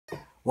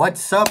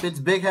What's up? It's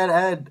Big Head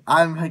Ed.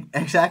 I'm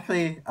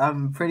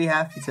pretty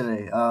happy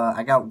today.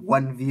 I got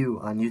one view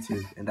on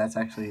YouTube, and that's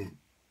actually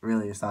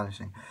really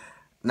astonishing.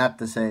 Not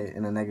to say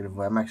in a negative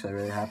way. I'm actually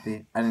really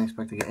happy. I didn't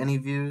expect to get any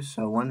views,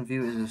 so one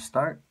view is a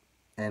start.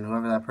 And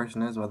whoever that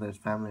person is, whether it's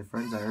family or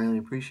friends, I really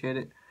appreciate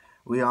it.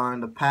 We are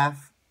on the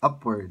path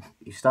upward.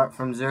 You start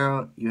from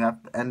zero, you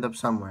have to end up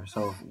somewhere.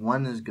 So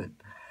one is good.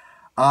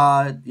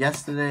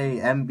 Yesterday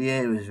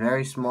NBA was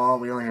very small.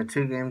 We only had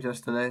two games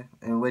yesterday,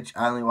 in which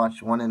I only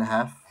watched one and a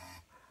half.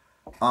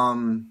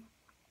 Um,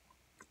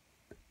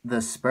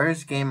 the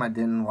Spurs game, I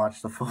didn't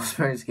watch the full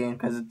Spurs game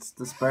because it's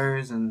the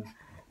Spurs and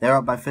they're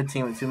up by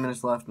 15 with 2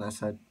 minutes left. And I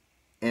said,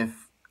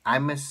 if I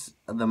miss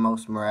the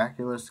most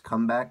miraculous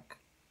comeback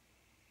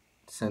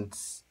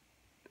since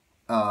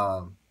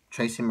uh,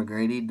 Tracy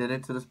McGrady did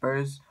it to the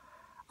Spurs,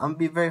 I'm gonna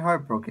be very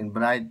heartbroken.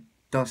 But I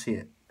don't see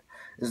it.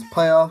 It's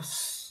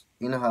playoffs.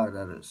 You know how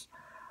that is.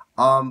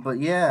 But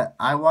yeah,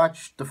 I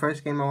watched the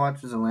first game I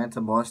watched was Atlanta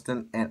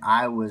Boston, and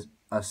I was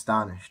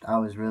astonished. I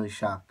was really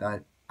shocked.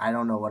 I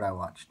don't know what I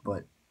watched,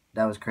 but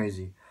that was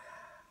crazy.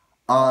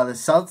 The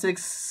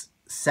Celtics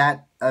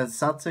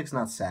Celtics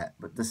not sat,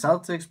 but the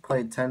Celtics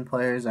played 10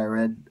 players. I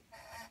read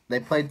they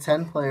played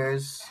 10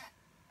 players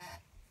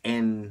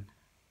in.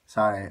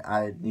 Sorry,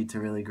 I need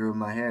to really groom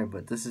my hair,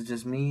 but this is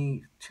just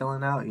me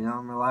chilling out. You know,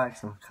 I'm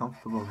relaxed, I'm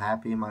comfortable, I'm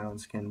happy in my own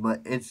skin.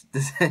 But it's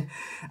this.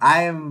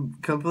 I am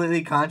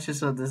completely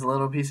conscious of this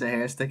little piece of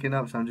hair sticking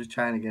up, so I'm just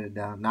trying to get it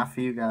down. Not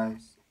for you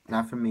guys,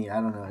 not for me. I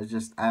don't know. It's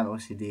just I have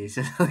OCD. It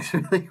just looks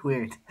really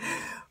weird.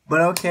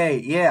 But okay,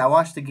 yeah, I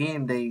watched the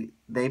game.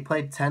 They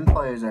played 10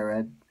 players. I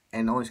read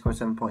and only scored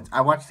 7 points.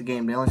 I watched the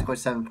game. They only scored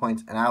 7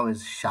 points, and I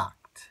was shocked.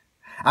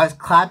 I was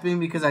clapping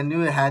because I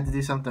knew it had to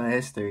do something with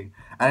history.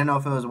 I didn't know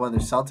if it was whether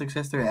Celtics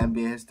history or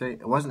NBA history.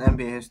 It wasn't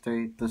NBA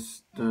history. The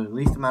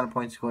least amount of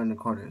points scored in the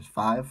quarter is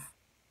 5.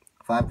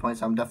 5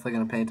 points. I'm definitely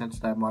going to pay attention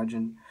to that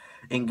margin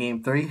in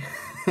game three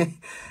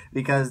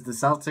because the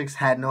Celtics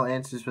had no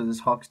answers for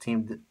this Hawks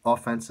team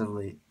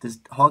offensively. This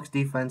Hawks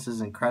defense is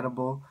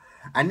incredible.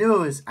 I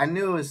knew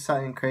it was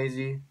something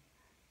crazy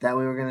that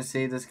we were going to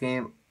see this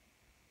game.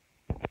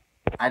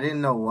 I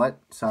didn't know what.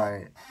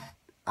 Sorry.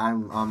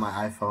 I'm on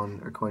my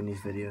iPhone recording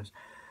these videos.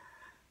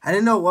 I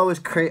didn't know what was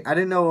crazy. I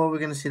didn't know what we were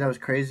gonna see that was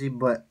crazy,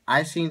 but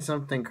I seen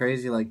something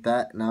crazy like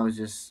that, and I was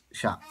just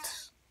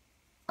shocked.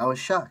 I was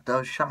shocked. I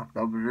was shocked.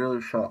 I was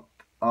really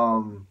shocked.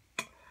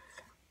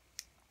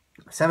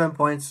 7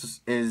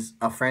 points is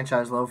a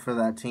franchise low for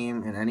that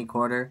team in any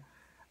quarter.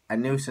 I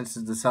knew since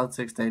it's the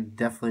Celtics, they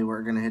definitely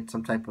were gonna hit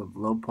some type of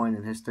low point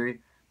in history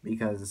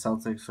because the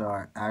Celtics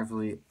are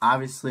actually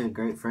obviously a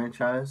great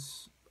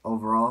franchise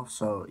overall.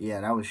 So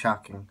yeah, that was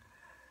shocking.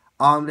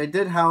 They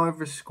did,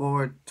 however,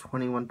 score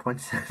 21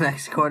 points in the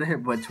next quarter,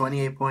 but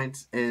 28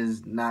 points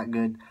is not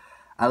good.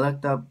 I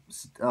looked up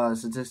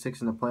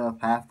statistics in the playoff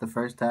half. The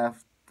first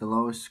half, the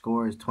lowest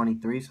score is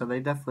 23, so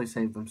they definitely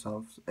saved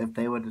themselves. If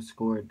they would have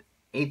scored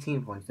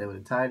 18 points, they would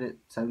have tied it.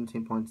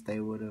 17 points, they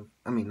would have.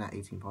 I mean, not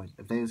 18 points.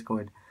 If they had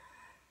scored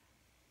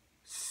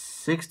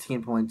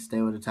 16 points,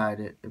 they would have tied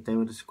it. If they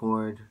would have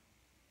scored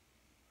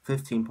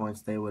 15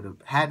 points, they would have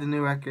had the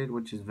new record,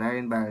 which is very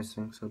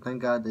embarrassing. So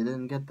thank God they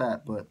didn't get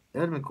that, but it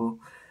would have been cool.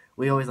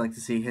 We always like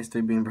to see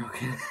history being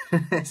broken,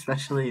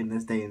 especially in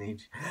this day and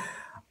age.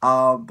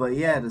 But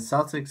yeah, the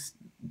Celtics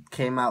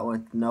came out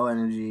with no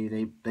energy.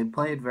 They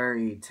played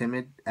very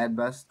timid at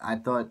best. I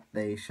thought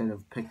they should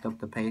have picked up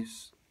the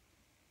pace,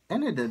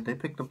 and they did. They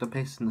picked up the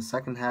pace in the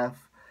second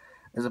half.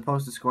 As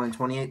opposed to scoring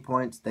 28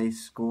 points, they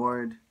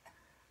scored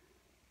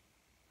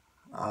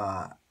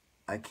uh,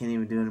 I can't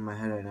even do it in my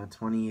head right now.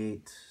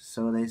 28.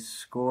 So they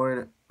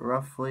scored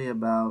roughly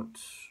about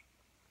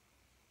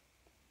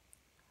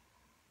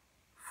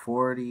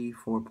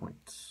 44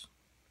 points.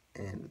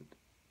 And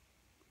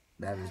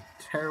that is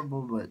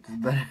terrible, but it's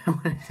better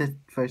than the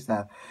first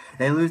half.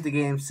 They lose the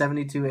game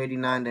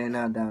 72-89. They're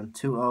now down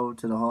 2-0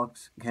 to the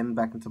Hawks, heading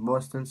back into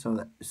Boston.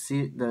 So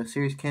the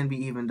series can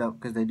be evened up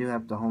because they do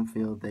have the home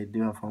field. They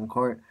do have home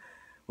court.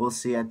 We'll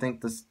see. I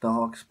think the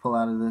Hawks pull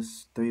out of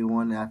this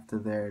 3-1 after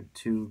their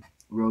two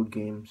road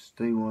games.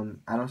 3-1.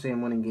 I don't see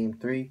them winning game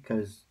three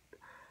because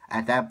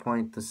at that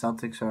point the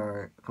Celtics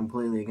are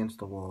completely against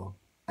the wall.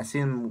 I see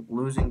them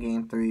losing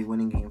game three,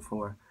 winning game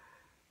four,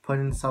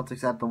 putting the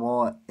Celtics at the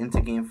wall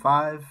into game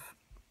five,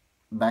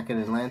 back in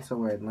Atlanta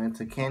where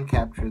Atlanta can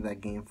capture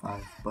that game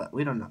five. But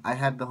we don't know. I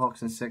had the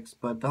Hawks in six,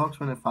 but the Hawks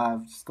win in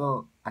five.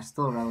 I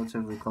still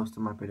relatively close to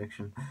my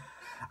prediction.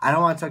 I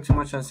don't want to talk too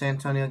much on San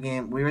Antonio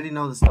game. We already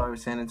know the story of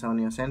San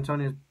Antonio. San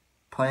Antonio is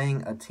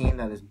playing a team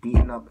that is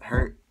beaten up,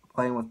 hurt,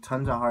 playing with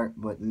tons of heart,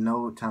 but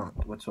no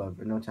talent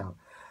whatsoever. No talent.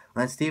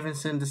 Lance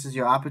Stevenson, this is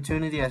your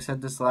opportunity. I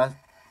said this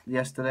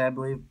yesterday, I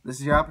believe. This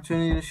is your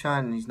opportunity to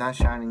shine, and he's not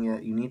shining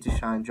yet. You need to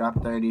shine.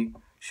 Drop 30.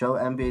 Show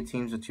NBA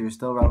teams that you're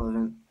still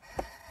relevant.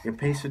 Your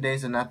Pacer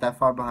days are not that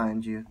far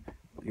behind you.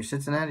 Your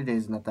Cincinnati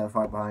days are not that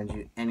far behind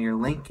you. And your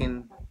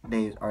Lincoln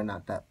days are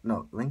not that...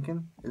 No,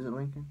 Lincoln? Is it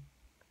Lincoln?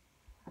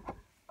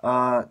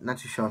 Not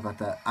too sure about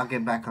that. I'll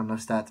get back on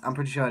those stats. I'm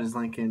pretty sure it is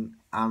Lincoln.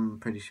 I'm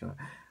pretty sure.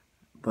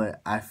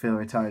 but I feel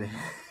retarded.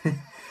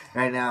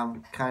 Right now,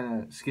 I'm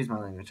kind of, excuse my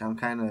language, I'm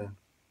kind of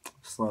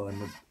slow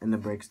in the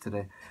breaks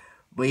today.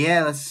 But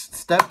yeah, let's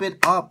step it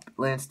up,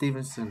 Lance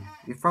Stevenson.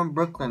 You're from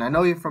Brooklyn. I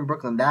know you're from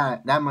Brooklyn.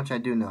 That much I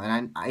do know.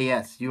 And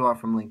yes, you are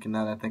from Lincoln.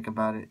 Now that I think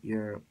about it,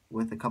 you're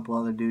with a couple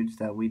other dudes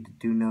that we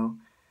do know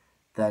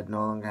that no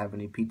longer have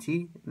any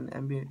PT in the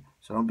NBA.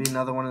 So don't be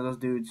another one of those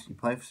dudes. You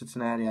play for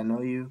Cincinnati. I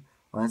know you,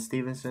 Lance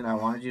Stevenson. I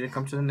wanted you to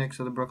come to the Knicks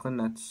or the Brooklyn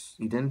Nets.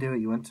 You didn't do it.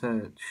 You went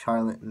to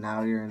Charlotte, and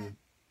now you're in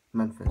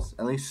Memphis.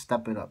 At least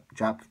step it up.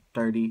 Drop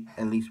 30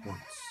 at least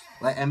once.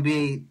 Let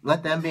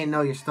the NBA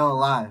know you're still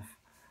alive.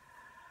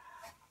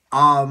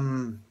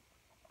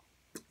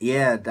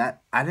 Yeah,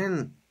 that I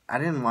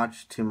didn't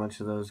watch too much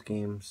of those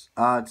games.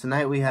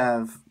 Tonight we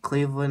have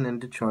Cleveland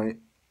and Detroit,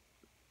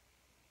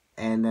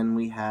 and then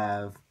we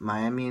have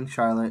Miami and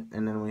Charlotte,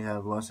 and then we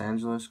have Los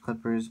Angeles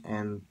Clippers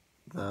and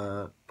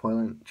the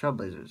Portland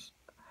Trailblazers.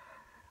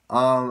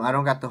 I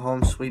don't got the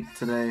home sweep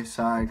today.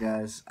 Sorry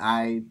guys,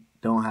 I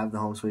don't have the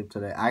home sweep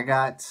today. I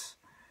got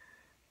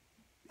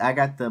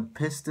the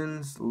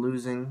Pistons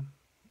losing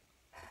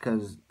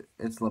because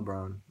it's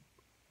LeBron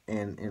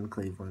in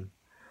Cleveland.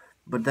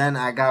 But then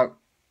I got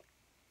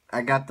the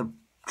I got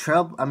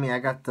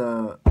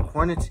the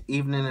Hornets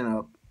evening it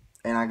up,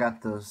 and I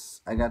got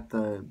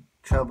the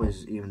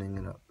Trailblazers evening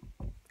it up.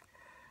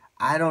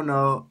 I don't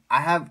know.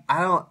 I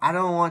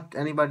don't want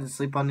anybody to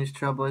sleep on this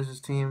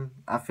Trailblazers team.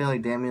 I feel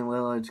like Damian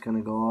Lillard's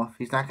gonna go off.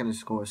 He's not gonna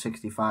score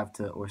 65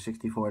 or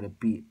 64 to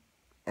beat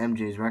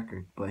MJ's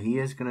record, but he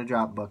is gonna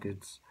drop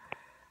buckets.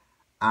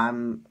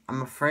 I'm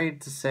afraid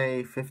to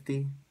say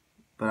 50,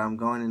 but I'm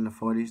going in the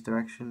 40s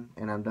direction,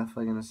 and I'm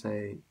definitely gonna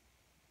say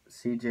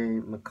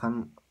CJ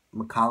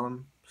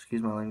McCollum.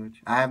 Excuse my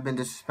language. I have been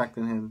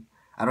disrespecting him.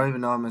 I don't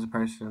even know him as a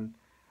person.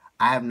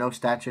 I have no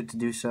stature to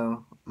do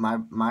so.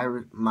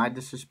 My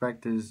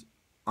disrespect is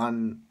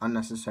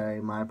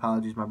unnecessary. My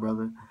apologies, my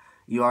brother.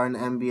 You are in the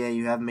NBA.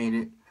 You have made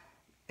it,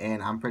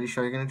 and I'm pretty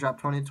sure you're gonna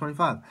drop 20 to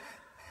 25.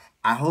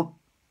 I hope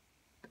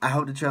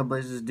the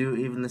Trailblazers do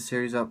even the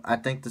series up. I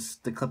think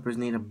the Clippers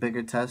need a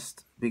bigger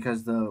test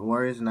because the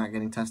Warriors are not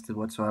getting tested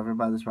whatsoever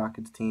by this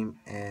Rockets team,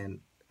 and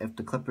if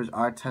the Clippers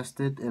are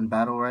tested and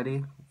battle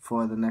ready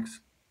for the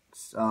next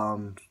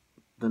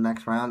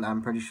round,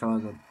 I'm pretty sure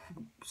the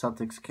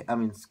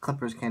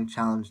Clippers can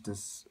challenge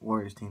this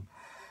Warriors team.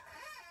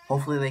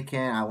 Hopefully they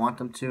can. I want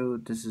them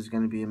to. This is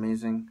going to be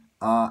amazing.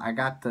 I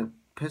got the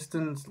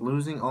Pistons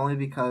losing only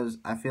because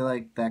I feel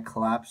like that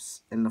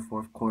collapse in the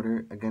fourth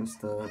quarter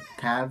against the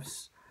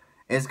Cavs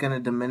is going to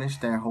diminish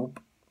their hope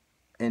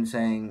in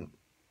saying,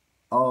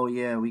 oh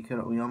yeah, we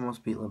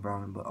almost beat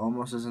LeBron, but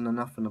almost isn't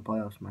enough in the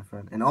playoffs, my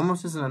friend. And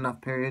almost isn't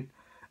enough, period.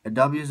 A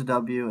W is a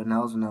W, an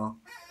L is an L.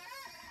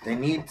 They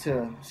need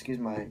to, excuse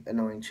my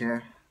annoying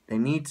chair, they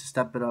need to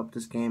step it up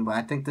this game, but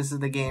I think this is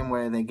the game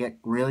where they get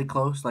really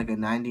close, like a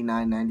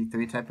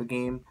 99-93 type of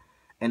game,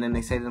 and then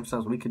they say to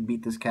themselves, we could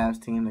beat this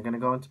Cavs team. They're going to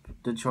go into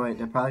Detroit.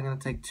 They're probably going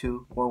to take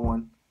 2 or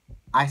 1.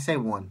 I say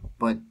 1,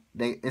 but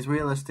it's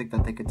realistic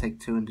that they could take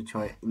 2 in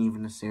Detroit and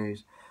even the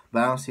series.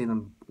 But I don't see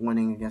them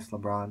winning against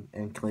LeBron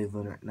and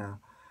Cleveland right now.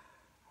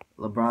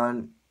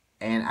 LeBron,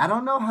 and I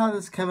don't know how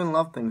this Kevin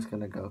Love thing's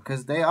going to go,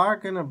 because they are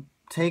going to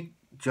take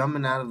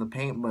Drummond out of the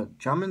paint, but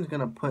Drummond's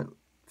going to put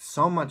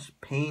so much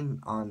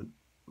pain on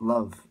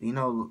Love. You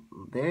know,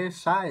 their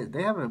size,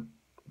 they have a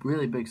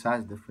really big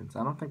size difference.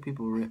 I don't think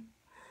people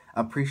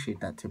appreciate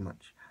that too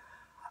much.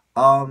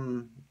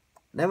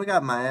 Then we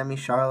got Miami,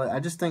 Charlotte. I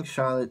just think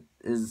Charlotte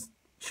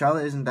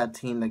isn't that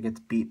team that gets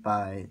beat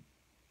by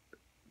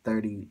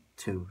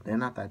 32. They're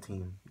not that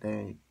team.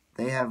 They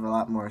have a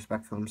lot more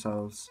respect for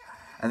themselves.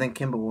 I think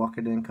Kemba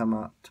Walker didn't come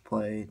out to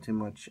play too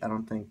much. I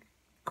don't think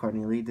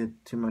Courtney Lee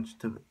did too much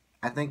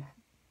I think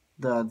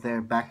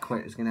their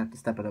backcourt is gonna have to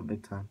step it up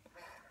big time.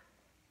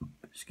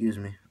 Excuse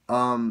me.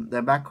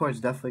 Their backcourt is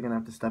definitely gonna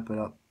have to step it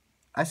up.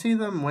 I see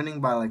them winning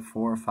by like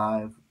 4 or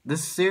 5.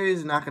 This series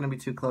is not gonna be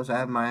too close. I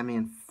have Miami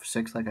in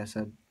 6, like I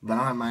said, but I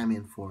don't have Miami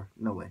in 4.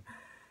 No way.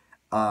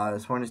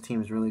 This Hornets team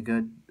is really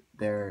good.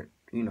 Their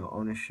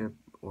ownership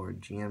or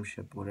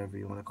GMship, whatever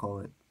you want to call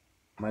it.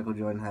 Michael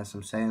Jordan has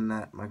some say in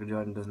that. Michael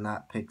Jordan does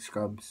not pick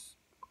scrubs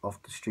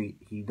off the street.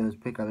 He does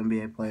pick up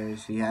NBA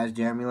players. He has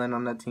Jeremy Lin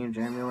on that team.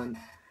 Jeremy Lin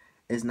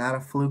is not a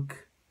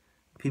fluke.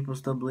 People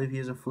still believe he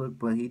is a fluke,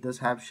 but he does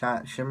have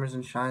shimmers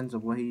and shines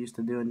of what he used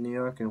to do in New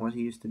York and what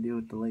he used to do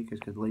with the Lakers.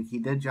 Because he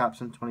did drop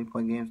some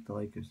 20-point games with the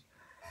Lakers.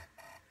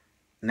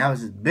 And that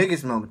was his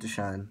biggest moment to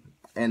shine.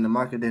 And the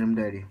market did him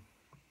dirty.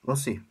 We'll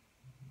see.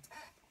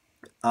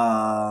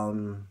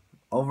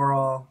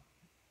 Overall,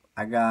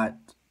 I got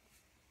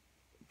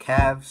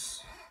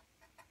Cavs,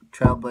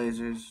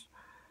 Trailblazers,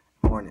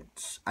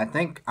 Hornets. I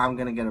think I'm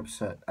gonna get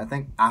upset. I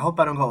hope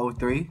I don't go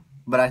 0-3,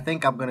 but I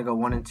think I'm gonna go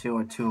 1-2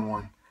 or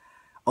 2-1.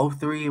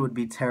 0-3 would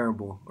be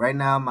terrible. Right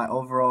now, my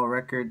overall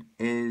record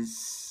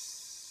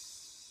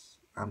is,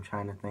 I'm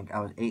trying to think. I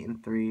was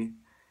 8-3.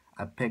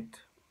 I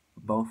picked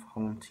both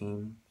home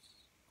teams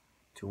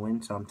to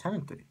win, so I'm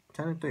 10-3.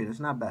 10-3.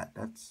 That's not bad.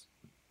 That's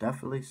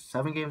definitely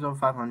 7 games over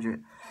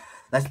 500.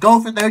 Let's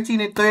go for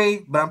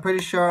 13-3. But I'm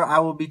pretty sure I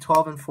will be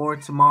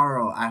 12-4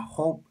 tomorrow. I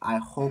hope.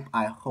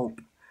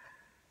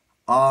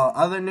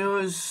 Other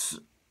news.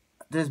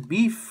 There's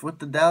beef with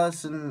the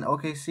Dallas and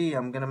OKC.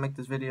 I'm gonna make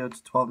this video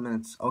to 12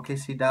 minutes.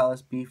 OKC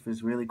Dallas beef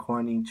is really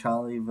corny.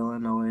 Charlie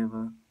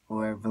Villanova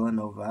or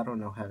Villanova. I don't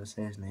know how to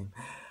say his name.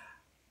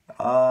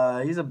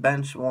 He's a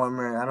bench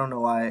warmer. I don't know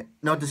why.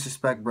 No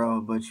disrespect,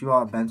 bro, but you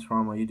are a bench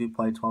warmer. You do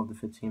play 12 to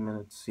 15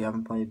 minutes. You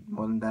haven't played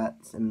more than that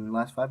in the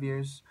last 5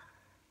 years.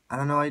 I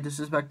don't know why you're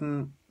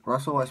disrespecting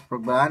Russell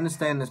Westbrook, but I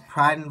understand there's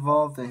pride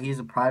involved, and he's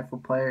a prideful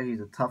player.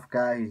 He's a tough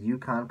guy. He's a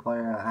UConn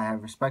player. I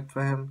have respect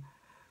for him.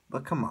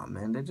 But come on,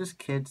 man. They're just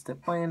kids. They're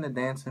playing the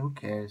dance, and who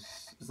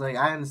cares? It's like,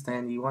 I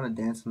understand you want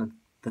to dance on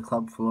the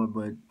club floor,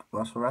 but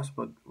Russell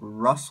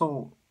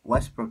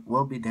Westbrook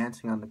will be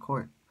dancing on the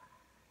court.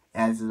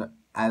 As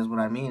what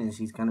I mean is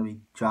he's gonna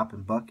be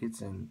dropping buckets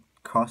and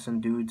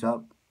crossing dudes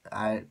up.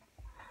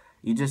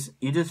 You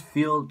just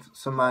field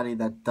somebody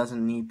that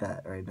doesn't need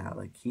that right now.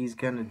 Like, he's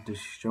gonna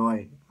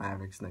destroy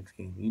Mavericks next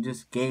game. You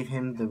just gave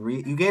him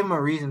you gave him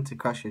a reason to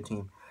crush your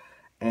team.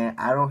 And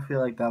I don't feel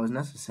like that was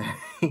necessary.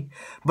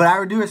 But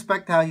I do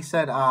respect how he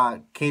said,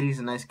 KD's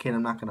a nice kid.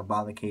 I'm not going to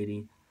bother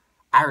KD.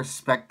 I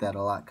respect that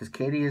a lot because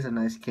KD is a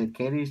nice kid.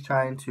 KD's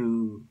trying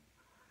to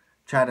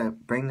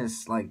bring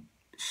this, like,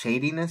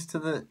 shadiness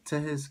to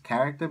his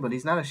character, but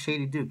he's not a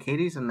shady dude.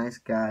 KD's a nice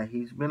guy.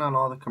 He's been on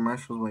all the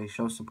commercials where he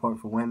shows support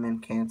for women,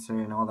 cancer,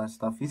 and all that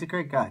stuff. He's a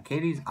great guy.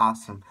 KD's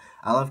awesome.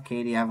 I love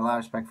KD. I have a lot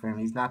of respect for him.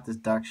 He's not this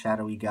dark,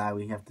 shadowy guy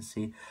we have to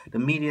see. The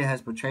media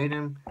has portrayed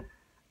him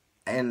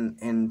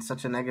in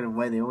such a negative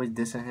way. They always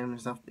dissing him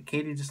and stuff.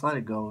 KD, just let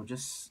it go.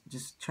 Just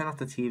turn off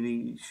the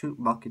TV.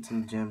 Shoot buckets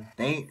in the gym.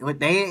 They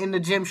ain't in the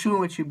gym shooting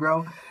with you,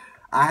 bro.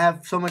 I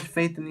have so much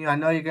faith in you. I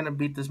know you're gonna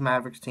beat this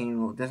Mavericks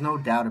team. There's no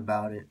doubt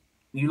about it.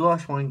 You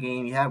lost one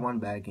game. You had one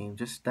bad game.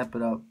 Just step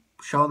it up.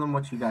 Show them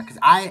what you got. Because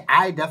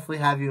I definitely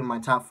have you in my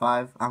top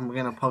 5. I'm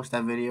gonna post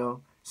that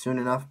video soon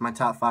enough. My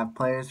top 5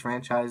 players,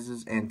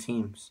 franchises, and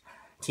teams.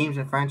 Teams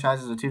and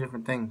franchises are 2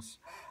 different things.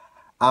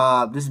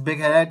 This is Big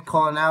Head Ed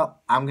calling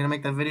out. I'm going to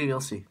make that video.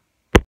 You'll see.